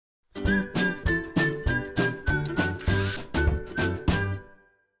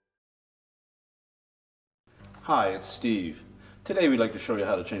Hi, it's Steve. Today we'd like to show you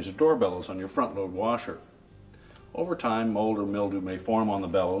how to change the door bellows on your front load washer. Over time, mold or mildew may form on the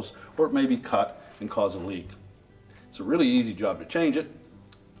bellows, or it may be cut and cause a leak. It's a really easy job to change it.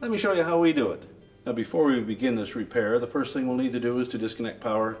 Let me show you how we do it. Now before we begin this repair, the first thing we'll need to do is to disconnect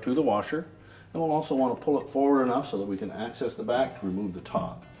power to the washer, and we'll also want to pull it forward enough so that we can access the back to remove the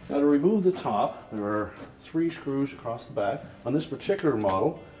top. Now to remove the top, there are 3 screws across the back. On this particular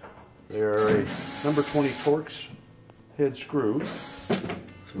model, they are a number 20 Torx head screw.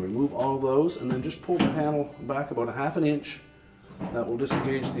 So remove all of those and then just pull the panel back about 1/2 inch. That will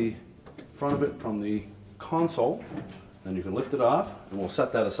disengage the front of it from the console. Then you can lift it off and we'll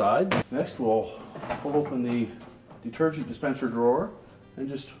set that aside. Next we'll pull open the detergent dispenser drawer and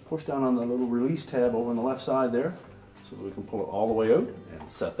just push down on the little release tab over on the left side there so that we can pull it all the way out and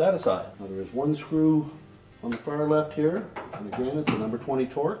set that aside. Now there is 1 screw on the far left here, and again it's a number 20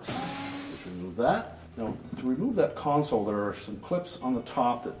 Torx. Just remove that. Now to remove that console, there are some clips on the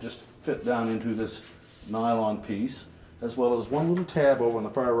top that just fit down into this nylon piece, as well as 1 little tab over on the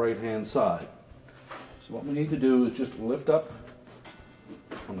far right hand side. So what we need to do is just lift up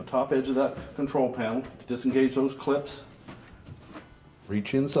on the top edge of that control panel to disengage those clips.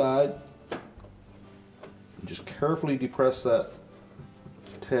 Reach inside and just carefully depress that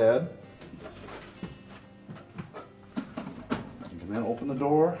tab. You can then open the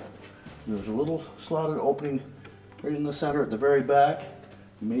door. There's a little slotted opening right in the center at the very back.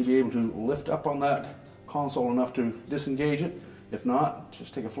 You may be able to lift up on that console enough to disengage it. If not,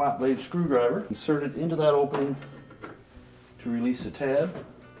 just take a flat blade screwdriver, insert it into that opening to release the tab.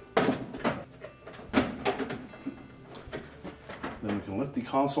 Then we can lift the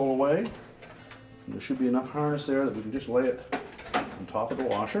console away. And there should be enough harness there that we can just lay it on top of the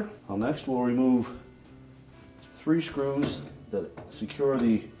washer. Now next we'll remove 3 screws that secure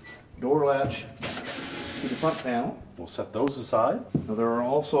the door latch to the front panel. We'll set those aside. Now there are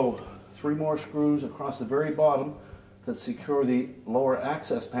also 3 more screws across the very bottom that secure the lower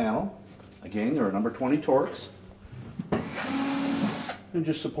access panel. Again, they're a number 20 Torx. And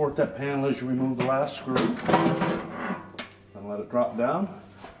just support that panel as you remove the last screw. And let it drop down.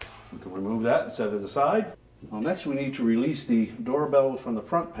 We can remove that and set it aside. Now next we need to release the door bellows from the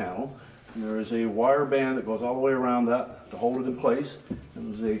front panel. And there is a wire band that goes all the way around that to hold it in place.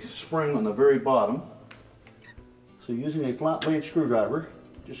 And there's a spring on the very bottom. So using a flat blade screwdriver,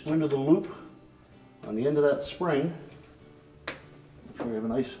 just go into the loop on the end of that spring. Make sure you have a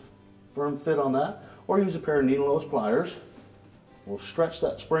nice firm fit on that. Or use a pair of needle nose pliers. We'll stretch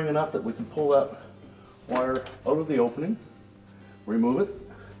that spring enough that we can pull that wire out of the opening. Remove it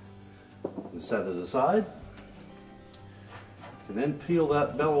and set it aside. You can then peel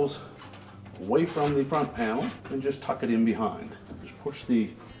that bellows away from the front panel and just tuck it in behind. Just push the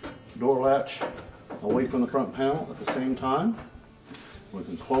door latch away from the front panel at the same time. We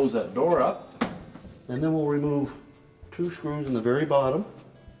can close that door up, and then we'll remove 2 screws in the very bottom.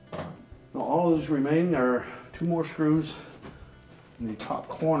 Now all that is remaining are 2 more screws in the top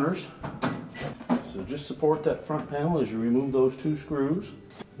corners. So just support that front panel as you remove those 2 screws.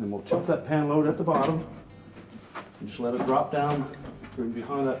 Then we'll tilt that panel out at the bottom and just let it drop down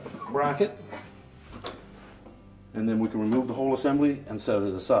behind that bracket. And then we can remove the whole assembly and set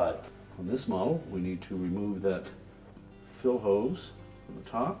it aside. On this model, we need to remove that fill hose from the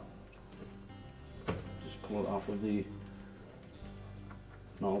top. Just pull it off of the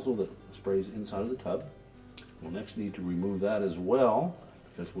nozzle that sprays inside of the tub. We'll next need to remove that as well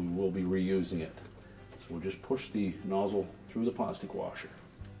because we will be reusing it. So we'll just push the nozzle through the plastic washer.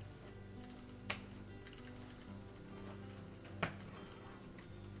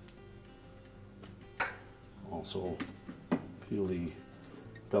 Also peel the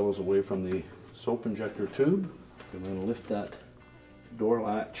bellows away from the soap injector tube. And then lift that door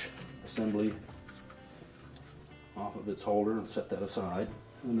latch assembly off of its holder and set that aside.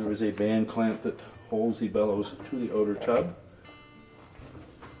 And there is a band clamp that holds the bellows to the outer tub.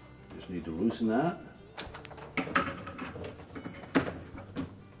 Just need to loosen that.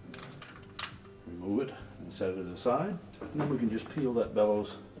 Remove it and set it aside. And then we can just peel that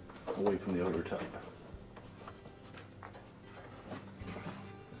bellows away from the outer tub.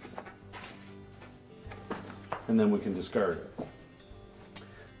 And then we can discard it.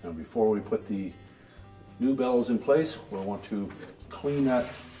 Now before we put the new bellows in place, we'll want to clean that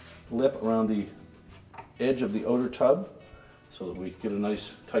lip around the edge of the outer tub so that we get a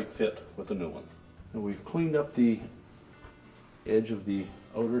nice tight fit with the new one. And we've cleaned up the edge of the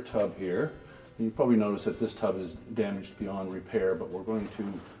outer tub here. And you probably notice that this tub is damaged beyond repair, but we're going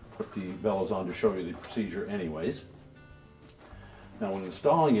to put the bellows on to show you the procedure anyways. Now when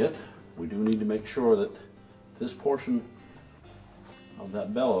installing it, we do need to make sure that this portion of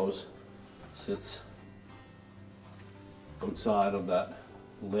that bellows sits outside of that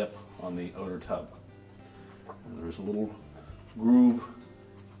lip on the outer tub. And there's a little groove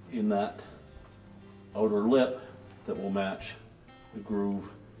in that outer lip that will match the groove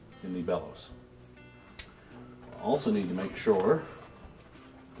in the bellows. Also need to make sure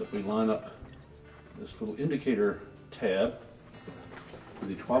that we line up this little indicator tab to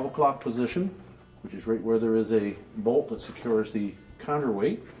the 12 o'clock position, which is right where there is a bolt that secures the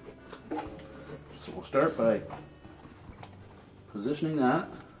counterweight. So we'll start by positioning that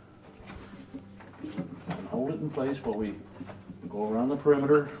and hold it in place while we go around the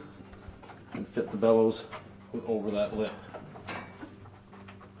perimeter and fit the bellows over that lip.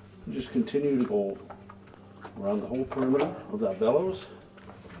 And just continue to go around the whole perimeter of that bellows.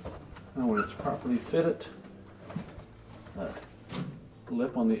 And when it's properly fitted, that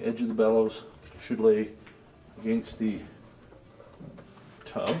lip on the edge of the bellows should lay against the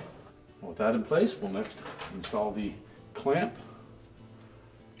tub. With that in place, we'll next install the clamp.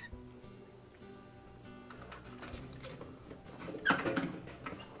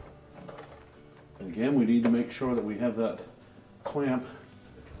 And again, we need to make sure that we have that clamp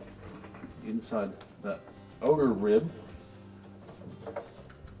inside that outer rib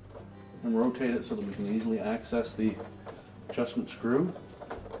and rotate it so that we can easily access the adjustment screw.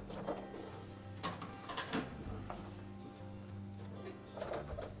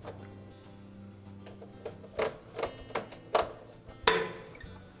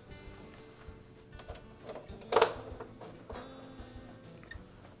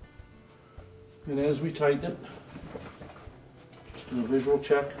 And as we tighten it, just do a visual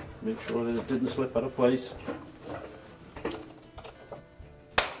check, make sure that it didn't slip out of place.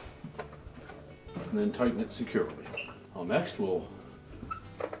 And then tighten it securely. Well, next we'll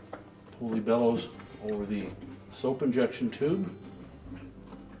pull the bellows over the soap injection tube.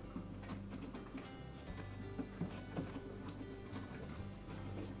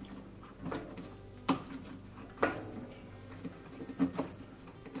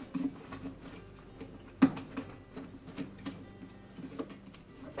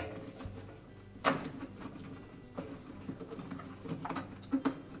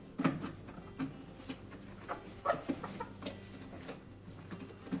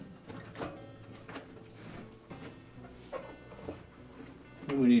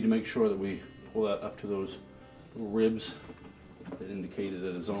 And we need to make sure that we pull that up to those little ribs that indicated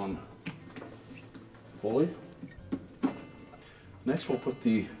that it's on fully. Next we'll put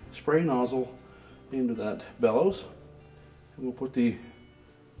the spray nozzle into that bellows, and we'll put the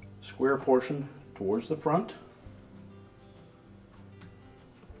square portion towards the front.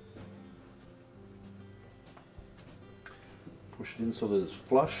 Push it in so that it's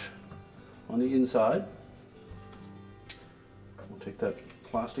flush on the inside. We'll take that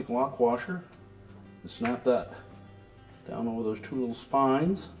plastic lock washer and snap that down over those two little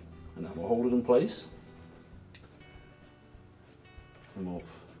spines, and that will hold it in place. And we'll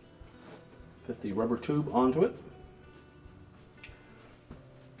fit the rubber tube onto it,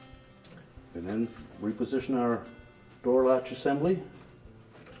 and then reposition our door latch assembly.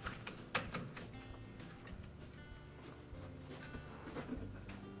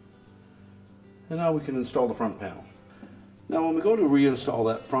 And now we can install the front panel. Now when we go to reinstall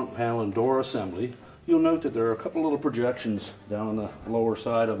that front panel and door assembly, you'll note that there are a couple little projections down on the lower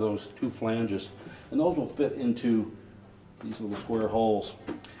side of those two flanges, and those will fit into these little square holes.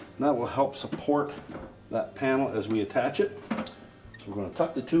 And that will help support that panel as we attach it. So we're going to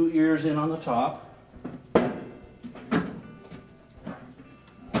tuck the two ears in on the top,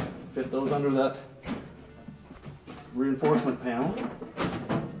 fit those under that reinforcement panel,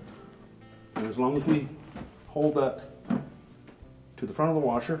 and as long as we hold that to the front of the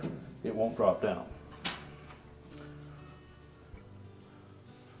washer, it won't drop down.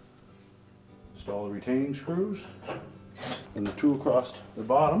 Install the retaining screws and the two across the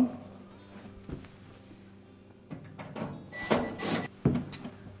bottom.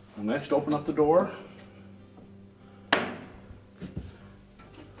 We'll next open up the door. And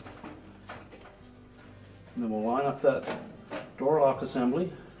then we'll line up that door lock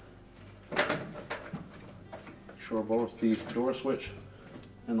assembly. Sure both the door switch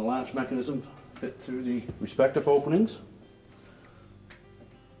and the latch mechanism fit through the respective openings.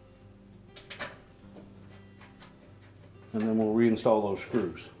 And then we'll reinstall those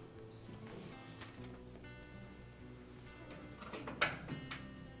screws.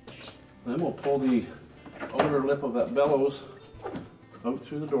 Then we'll pull the outer lip of that bellows out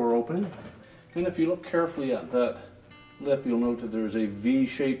through the door opening. And if you look carefully at that lip, you'll note that there's a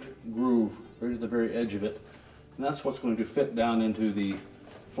V-shaped groove right at the very edge of it. And that's what's going to fit down into the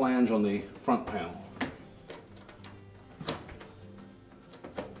flange on the front panel.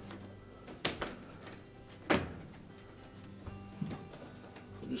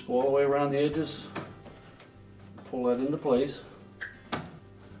 Just go all the way around the edges, pull that into place.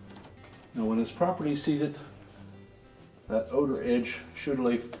 Now when it's properly seated, that outer edge should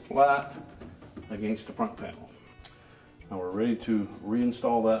lay flat against the front panel. Now we're ready to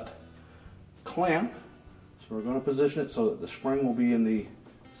reinstall that clamp. So we're going to position it so that the spring will be in the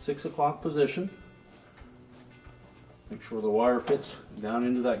 6 o'clock position. Make sure the wire fits down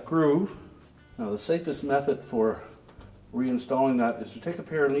into that groove. Now the safest method for reinstalling that is to take a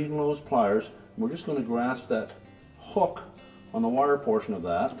pair of needle nose pliers, and we're just going to grasp that hook on the wire portion of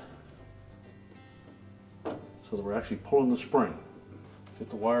that so that we're actually pulling the spring. Get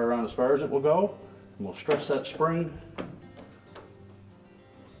the wire around as far as it will go, and we'll stretch that spring.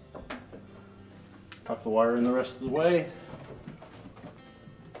 Tuck the wire in the rest of the way,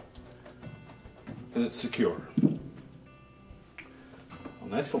 and it's secure. Well,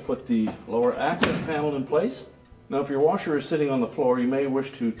 next we'll put the lower access panel in place. Now if your washer is sitting on the floor, you may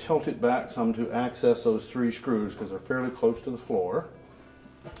wish to tilt it back some to access those 3 screws because they're fairly close to the floor.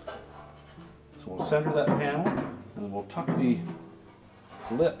 So we'll center that panel, and then we'll tuck the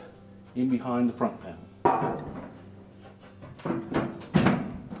lip in behind the front panel.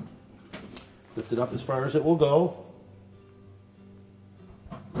 Lift it up as far as it will go.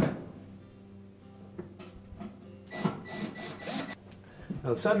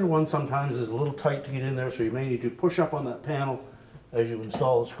 Now the center one sometimes is a little tight to get in there, so you may need to push up on that panel as you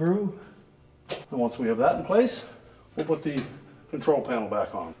install the screw. And once we have that in place, we'll put the control panel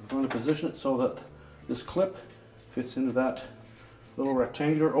back on. We're going to position it so that this clip fits into that little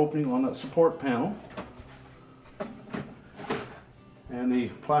rectangular opening on that support panel. And the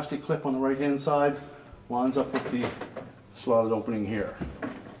plastic clip on the right hand side lines up with the slotted opening here.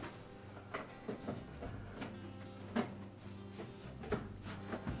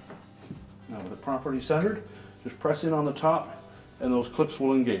 Now with it properly centered, just press in on the top and those clips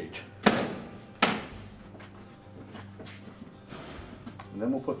will engage. And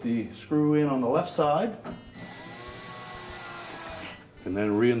then we'll put the screw in on the left side and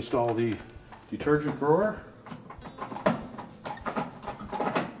then reinstall the detergent drawer.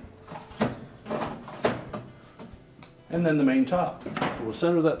 And then the main top. We'll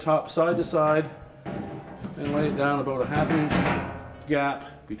center that top side to side and lay it down about a ½ inch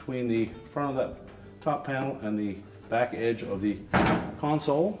gap between the front of that top panel and the back edge of the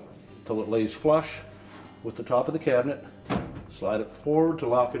console until it lays flush with the top of the cabinet. Slide it forward to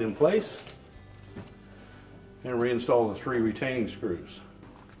lock it in place and reinstall the 3 retaining screws.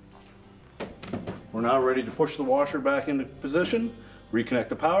 We're now ready to push the washer back into position, reconnect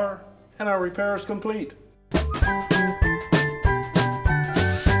the power, and our repair is complete.